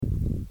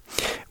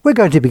We're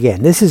going to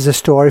begin. This is a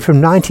story from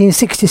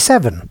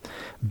 1967,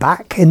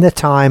 back in the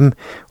time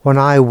when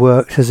I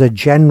worked as a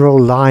general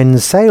line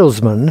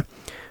salesman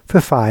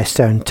for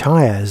Firestone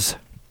Tyres.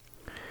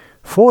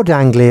 Ford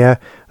Anglia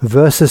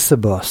versus the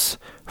Bus,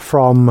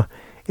 from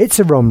It's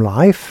a Rum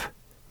Life,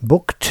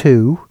 Book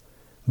 2,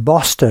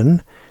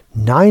 Boston,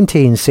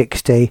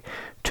 1960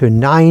 to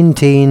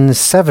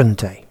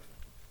 1970.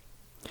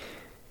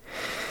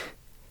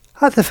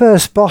 At the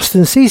first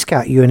Boston Sea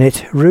Scout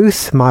unit,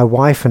 Ruth, my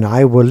wife, and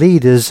I were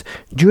leaders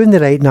during the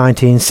late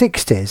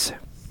 1960s.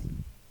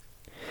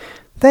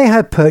 They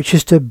had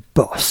purchased a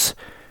bus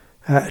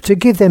to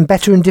give them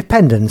better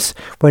independence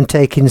when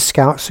taking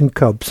Scouts and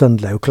Cubs on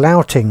local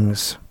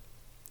outings.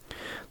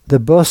 The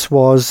bus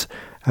was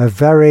a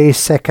very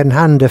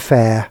second-hand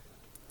affair,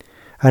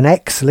 an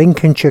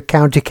ex-Lincolnshire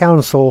County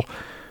Council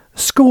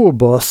school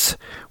bus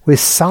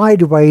with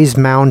sideways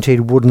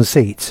mounted wooden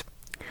seats.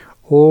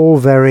 All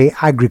very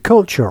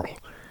agricultural,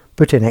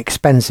 but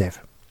inexpensive.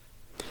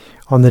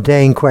 On the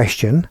day in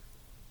question,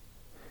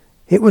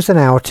 it was an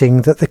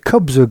outing that the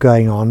Cubs were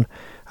going on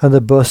and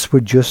the bus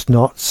would just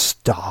not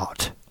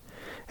start.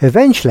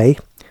 Eventually,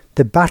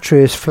 the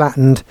battery was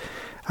flattened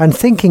and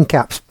thinking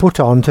caps put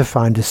on to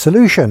find a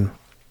solution.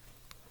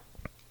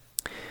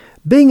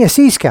 Being a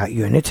Sea Scout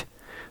unit,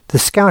 the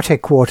Scout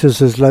headquarters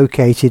was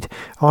located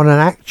on an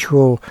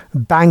actual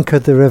bank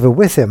of the River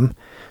Witham,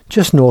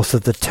 just north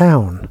of the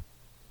town.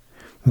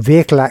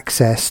 Vehicle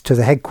access to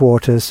the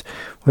headquarters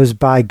was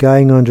by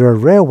going under a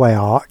railway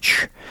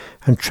arch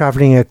and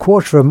travelling a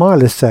quarter of a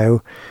mile or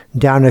so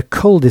down a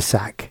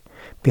cul-de-sac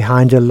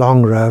behind a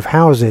long row of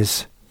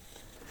houses.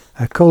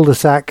 A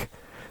cul-de-sac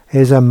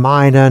is a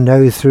minor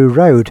no-through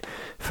road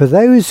for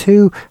those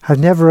who have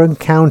never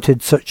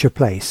encountered such a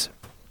place.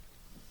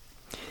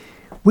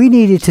 We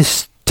needed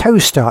to tow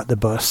start the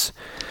bus,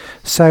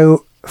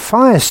 so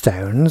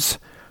Firestone's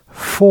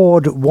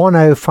Ford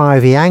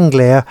 105e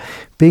Anglia,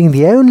 being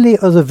the only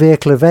other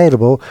vehicle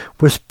available,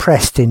 was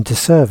pressed into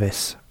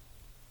service.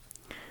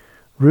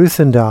 Ruth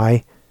and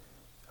I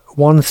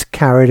once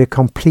carried a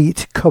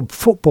complete Cub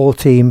football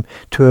team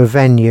to a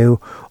venue,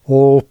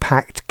 all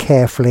packed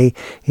carefully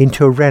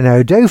into a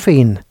Renault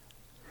Dauphine.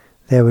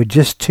 There were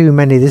just too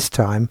many this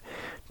time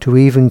to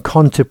even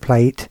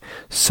contemplate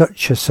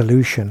such a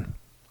solution.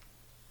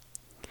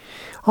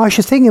 I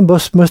should think the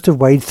bus must have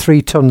weighed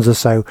 3 tons or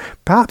so,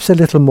 perhaps a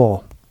little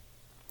more.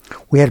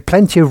 We had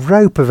plenty of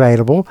rope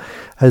available,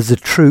 as the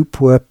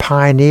troop were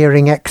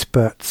pioneering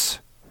experts.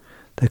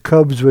 The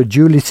Cubs were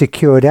duly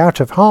secured out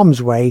of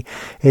harm's way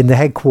in the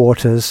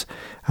headquarters,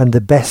 and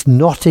the best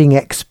knotting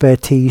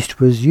expertise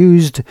was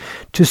used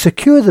to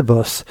secure the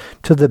bus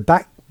to the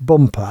back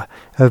bumper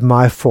of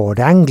my Ford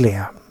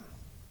Anglia.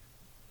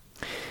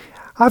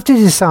 After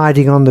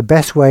deciding on the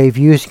best way of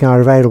using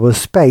our available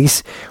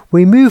space,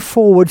 we moved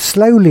forward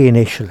slowly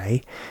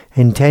initially,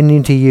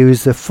 intending to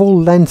use the full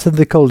length of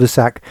the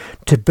cul-de-sac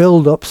to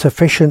build up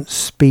sufficient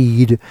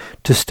speed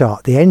to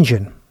start the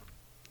engine.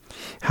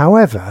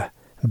 However,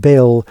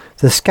 Bill,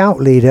 the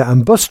Scout leader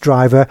and bus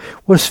driver,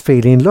 was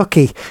feeling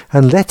lucky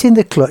and let in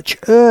the clutch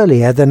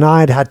earlier than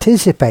I had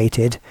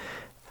anticipated.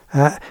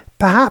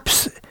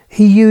 Perhaps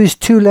he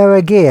used too low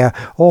a gear,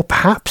 or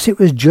perhaps it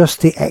was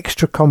just the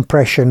extra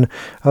compression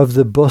of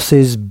the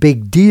bus's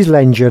big diesel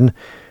engine,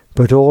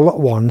 but all at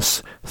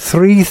once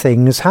 3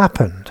 things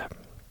happened.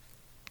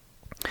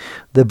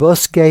 The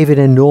bus gave an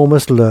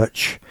enormous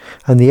lurch,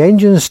 and the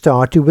engine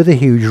started with a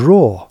huge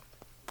roar.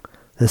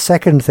 The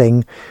second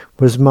thing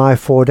was my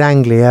Ford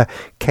Anglia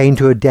came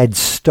to a dead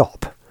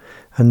stop,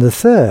 and the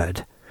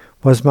third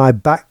was my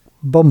back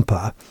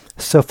bumper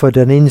suffered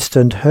an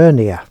instant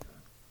hernia.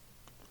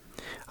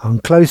 On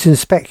close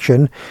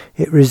inspection,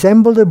 it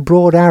resembled a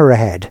broad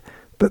arrowhead,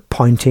 but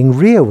pointing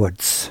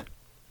rearwards.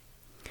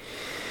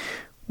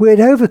 We had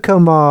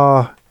overcome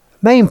our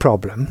main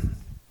problem,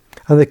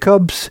 and the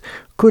Cubs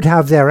could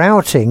have their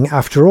outing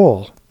after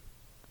all.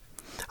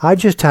 I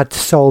just had to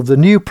solve the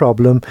new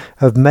problem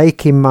of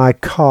making my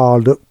car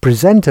look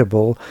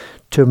presentable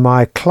to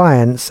my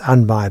clients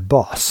and my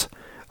boss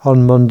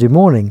on Monday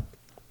morning.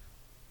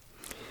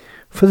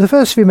 For the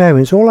first few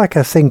moments, all I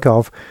could think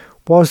of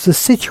was the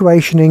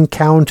situation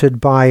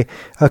encountered by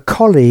a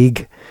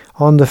colleague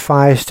on the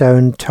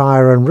Firestone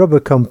Tyre and Rubber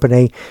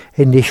Company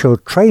initial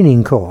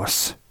training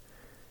course.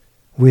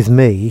 With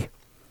me,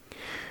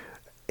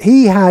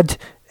 he had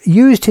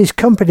used his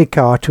company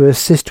car to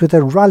assist with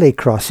a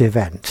rallycross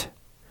event.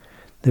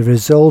 The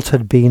result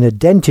had been a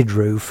dented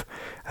roof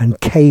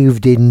and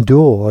caved-in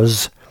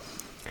doors.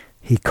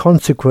 He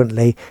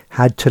consequently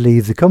had to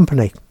leave the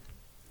company.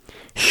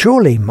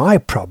 Surely my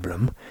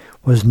problem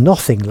was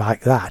nothing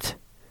like that.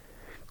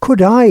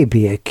 Could I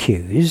be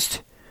accused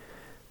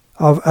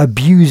of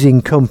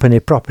abusing company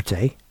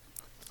property?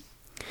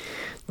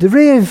 The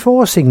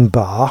reinforcing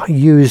bar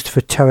used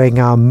for towing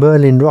our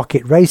Merlin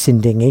Rocket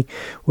racing dinghy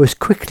was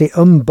quickly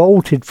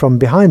unbolted from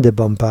behind the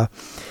bumper,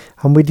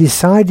 and we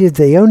decided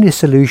the only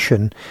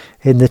solution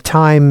in the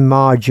time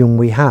margin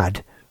we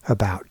had,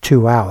 about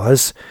 2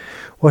 hours,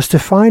 was to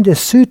find a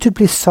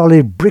suitably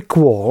solid brick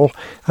wall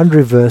and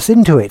reverse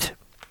into it.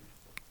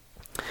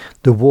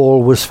 the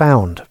wall was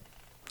found.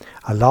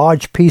 A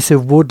large piece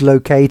of wood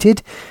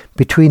located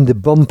between the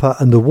bumper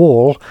and the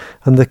wall,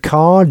 and the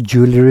car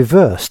duly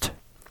reversed.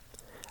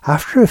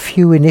 After a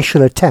few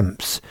initial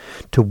attempts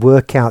to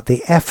work out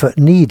the effort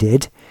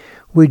needed,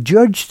 we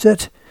judged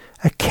that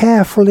a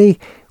carefully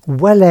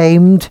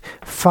well-aimed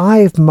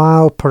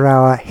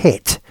 5-mile-per-hour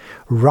hit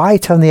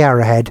right on the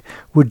arrowhead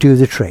would do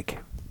the trick.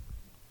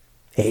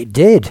 It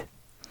did,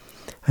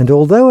 and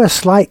although a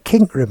slight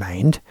kink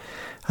remained,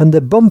 and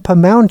the bumper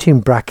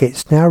mounting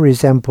brackets now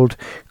resembled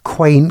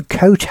quaint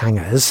coat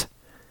hangers,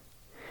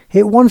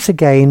 it once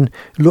again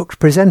looked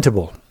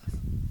presentable.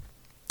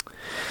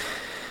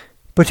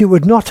 But it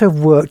would not have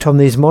worked on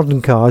these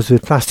modern cars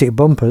with plastic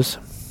bumpers.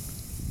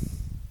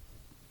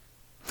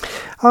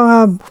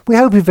 We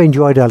hope you've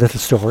enjoyed our little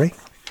story,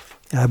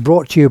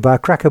 brought to you by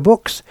Cracker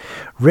Books,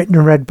 written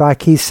and read by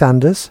Keith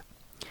Sanders.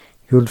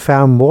 You'll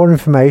find more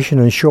information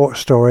and short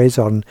stories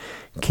on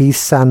Keith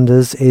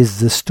Sanders is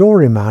the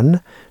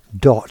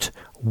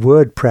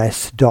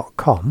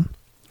Storyman.wordpress.com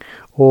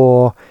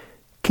or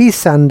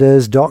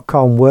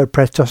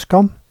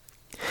keithsanders.com/wordpress.com.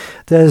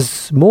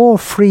 There's more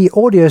free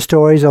audio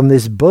stories on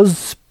this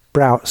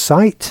Buzzsprout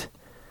site.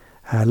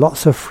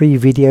 Lots of free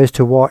videos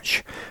to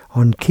watch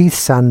on Keith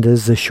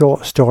Sanders, the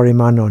Short Story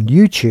Man on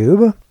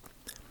YouTube.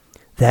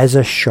 There's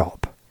a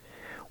shop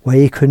where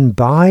you can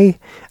buy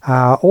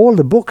all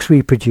the books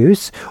we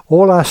produce.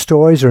 All our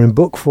stories are in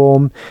book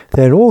form.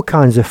 They're in all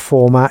kinds of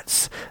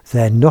formats.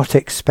 They're not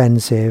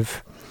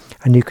expensive.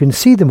 And you can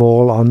see them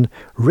all on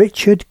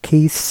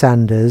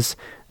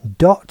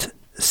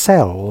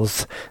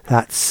richardkeithsanders.selz.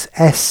 That's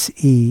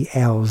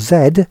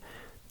selz.com.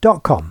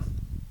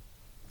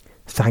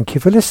 Thank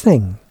you for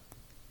listening.